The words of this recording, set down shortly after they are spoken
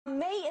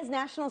May is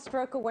National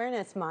Stroke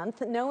Awareness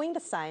Month. Knowing the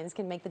signs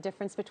can make the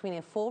difference between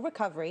a full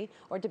recovery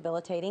or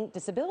debilitating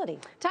disability.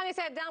 Tonya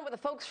sat down with the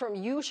folks from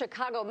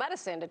Chicago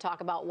Medicine to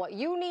talk about what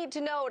you need to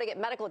know to get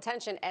medical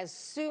attention as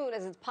soon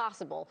as it's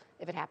possible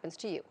if it happens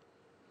to you.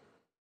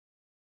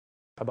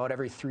 About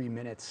every 3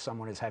 minutes,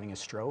 someone is having a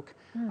stroke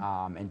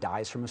and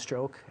dies from a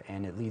stroke,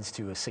 and it leads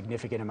to a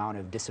significant amount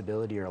of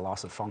disability or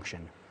loss of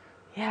function.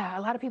 Yeah,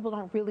 a lot of people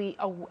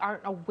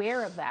aren't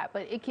aware of that,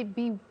 but it could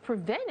be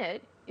prevented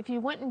if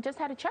you went and just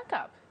had a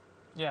checkup.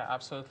 Yeah,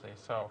 absolutely.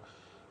 So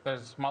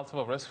there's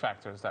multiple risk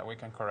factors that we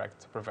can correct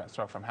to prevent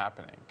stroke from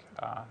happening,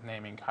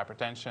 naming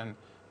hypertension,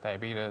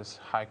 diabetes,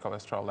 high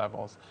cholesterol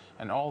levels,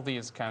 and all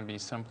these can be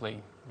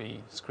simply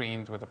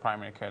screened with a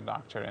primary care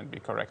doctor and be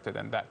corrected,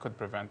 and that could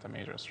prevent a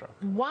major stroke.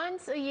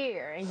 Once a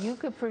year, and you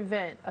could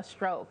prevent a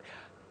stroke.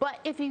 But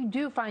if you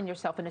do find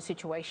yourself in a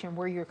situation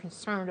where you're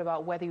concerned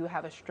about whether you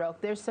have a stroke,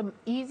 there's some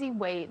easy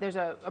way, there's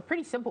a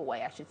pretty simple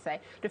way, I should say,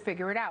 to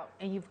figure it out.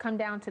 And you've come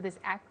down to this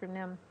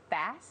acronym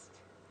FAST?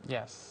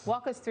 Yes.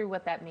 Walk us through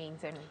what that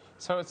means.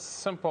 So it's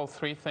simple,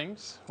 3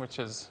 things, which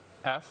is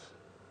F,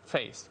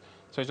 face.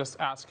 So just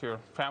ask your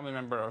family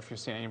member, or if you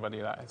see anybody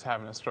that is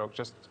having a stroke,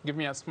 just give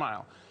me a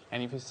smile.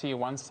 And if you see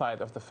one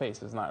side of the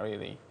face is not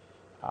really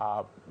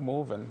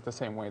moving the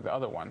same way the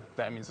other one,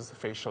 that means it's a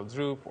facial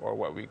droop, or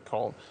what we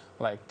call,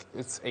 like,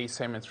 it's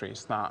asymmetry,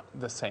 it's not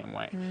the same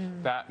way.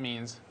 That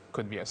means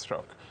could be a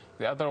stroke.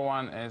 The other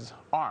one is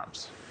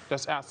arms.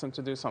 Just ask them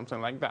to do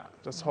something like that.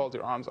 Just hold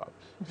your arms up.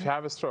 If you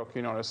have a stroke,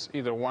 you notice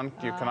either one,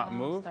 you cannot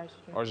move,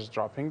 or just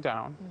dropping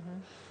down.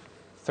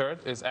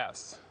 Third is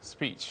S,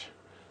 speech.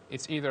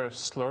 It's either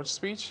slurred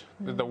speech,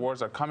 the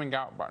words are coming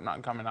out but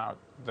not coming out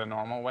the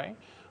normal way,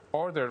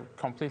 or they're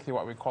completely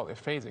what we call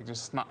aphasic,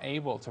 just not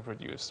able to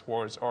produce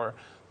words, or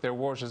their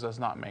words just does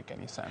not make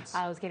any sense.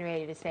 I was getting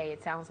ready to say,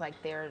 it sounds like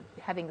they're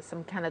having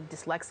some kind of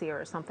dyslexia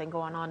or something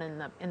going on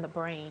in the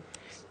brain.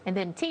 And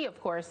then T, of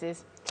course,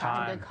 is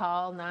time to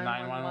call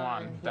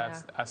 911.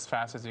 That's as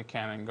fast as you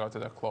can and go to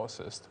the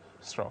closest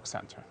stroke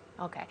center.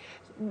 Okay.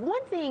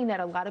 One thing that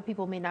a lot of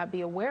people may not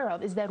be aware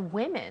of is that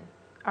women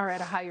are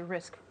at a higher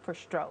risk for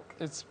stroke.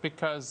 It's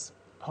because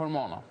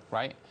hormonal,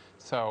 right?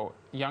 So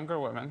younger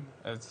women,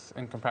 it's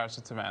in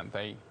comparison to men,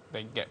 they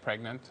get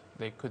pregnant,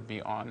 they could be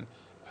on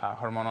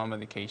hormonal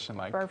medication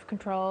like birth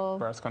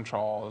controls,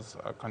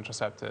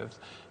 contraceptives,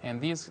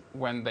 and these,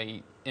 when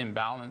they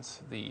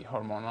imbalance the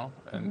hormonal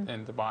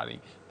in the body,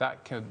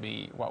 that could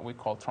be what we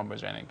call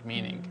thrombogenic,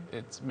 meaning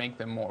it's make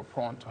them more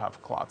prone to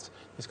have clots.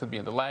 This could be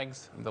in the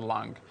legs, in the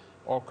lung,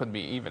 or could be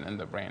even in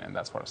the brain, and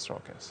that's what a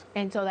stroke is.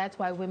 And so that's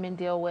why women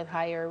deal with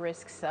higher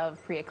risks of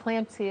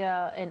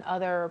preeclampsia and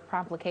other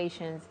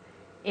complications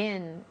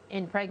in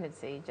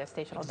pregnancy,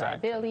 gestational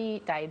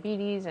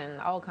diabetes, and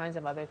all kinds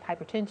of other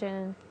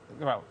hypertension.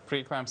 Well,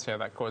 preeclampsia,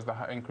 that causes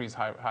the increased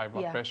high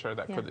blood pressure,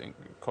 that could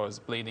cause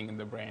bleeding in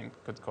the brain,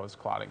 could cause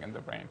clotting in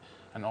the brain,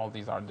 and all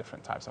these are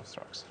different types of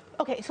strokes.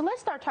 Okay, so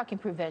let's start talking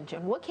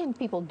prevention. What can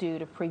people do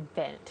to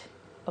prevent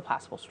a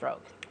possible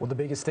stroke? Well, the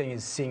biggest thing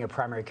is seeing a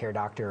primary care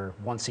doctor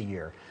once a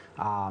year.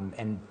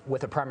 And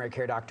with a primary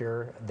care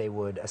doctor, they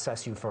would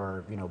assess you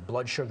for,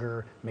 blood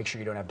sugar, make sure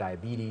you don't have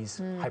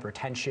diabetes,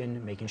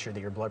 hypertension, making sure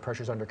that your blood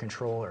pressure is under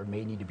control or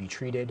may need to be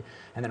treated,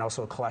 and then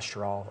also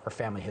cholesterol or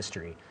family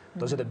history.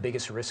 Those are the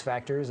biggest risk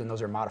factors, and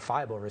those are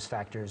modifiable risk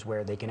factors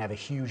where they can have a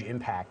huge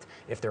impact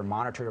if they're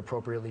monitored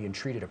appropriately and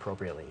treated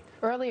appropriately.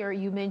 Earlier,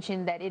 you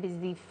mentioned that it is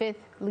the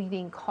 5th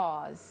leading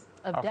cause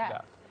of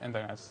death in the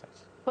United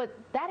States. But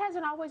that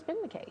hasn't always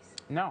been the case.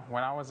 No,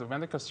 when I was a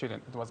medical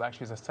student, it was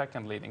actually the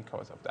 2nd leading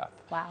cause of death.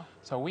 Wow.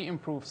 So we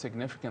improved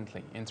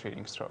significantly in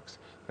treating strokes.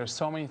 There's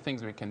so many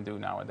things we can do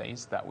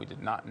nowadays that we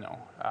did not know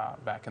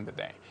back in the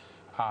day.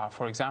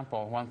 For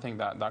example, one thing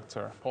that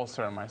Dr.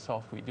 Polster and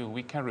myself,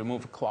 we can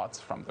remove clots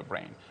from the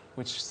brain,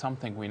 which is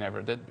something we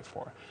never did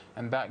before.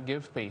 And that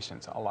gives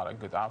patients a lot of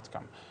good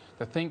outcome.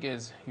 The thing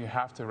is, you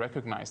have to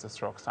recognize the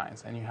stroke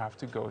signs, and you have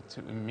to go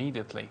to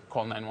immediately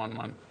call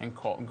 911 and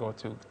go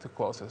to the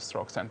closest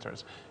stroke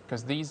centers,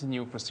 because these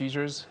new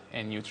procedures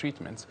and new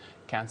treatments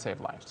can save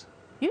lives.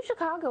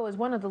 Chicago is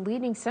one of the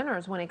leading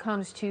centers when it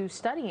comes to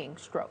studying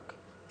stroke.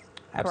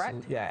 Absolutely.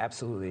 Correct? Yeah,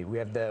 absolutely. We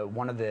have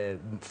one of the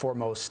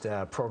foremost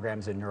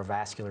programs in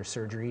neurovascular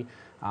surgery.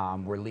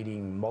 We're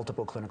leading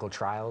multiple clinical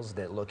trials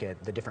that look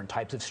at the different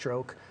types of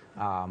stroke,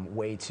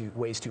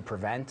 ways to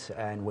prevent,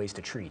 and ways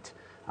to treat.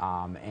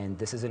 And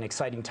this is an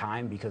exciting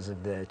time because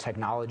of the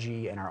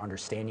technology and our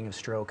understanding of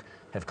stroke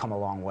have come a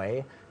long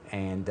way.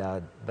 And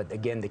but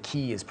again, the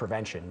key is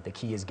prevention. The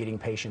key is getting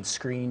patients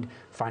screened,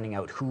 finding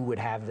out who would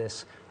have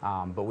this.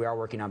 But we are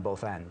working on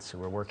both ends. So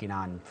we're working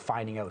on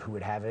finding out who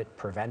would have it,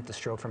 prevent the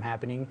stroke from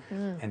happening,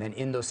 and then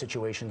in those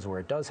situations where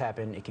it does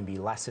happen, it can be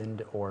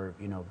lessened, or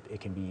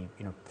it can be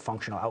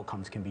functional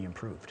outcomes can be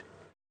improved.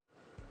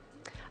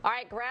 All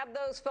right, grab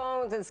those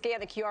phones and scan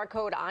the QR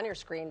code on your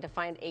screen to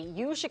find a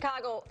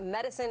Chicago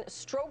Medicine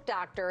stroke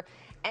doctor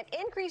and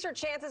increase your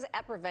chances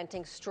at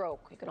preventing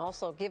stroke. You can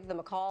also give them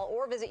a call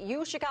or visit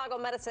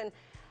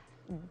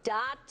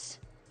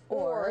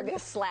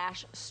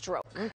uchicagomedicine.org/stroke.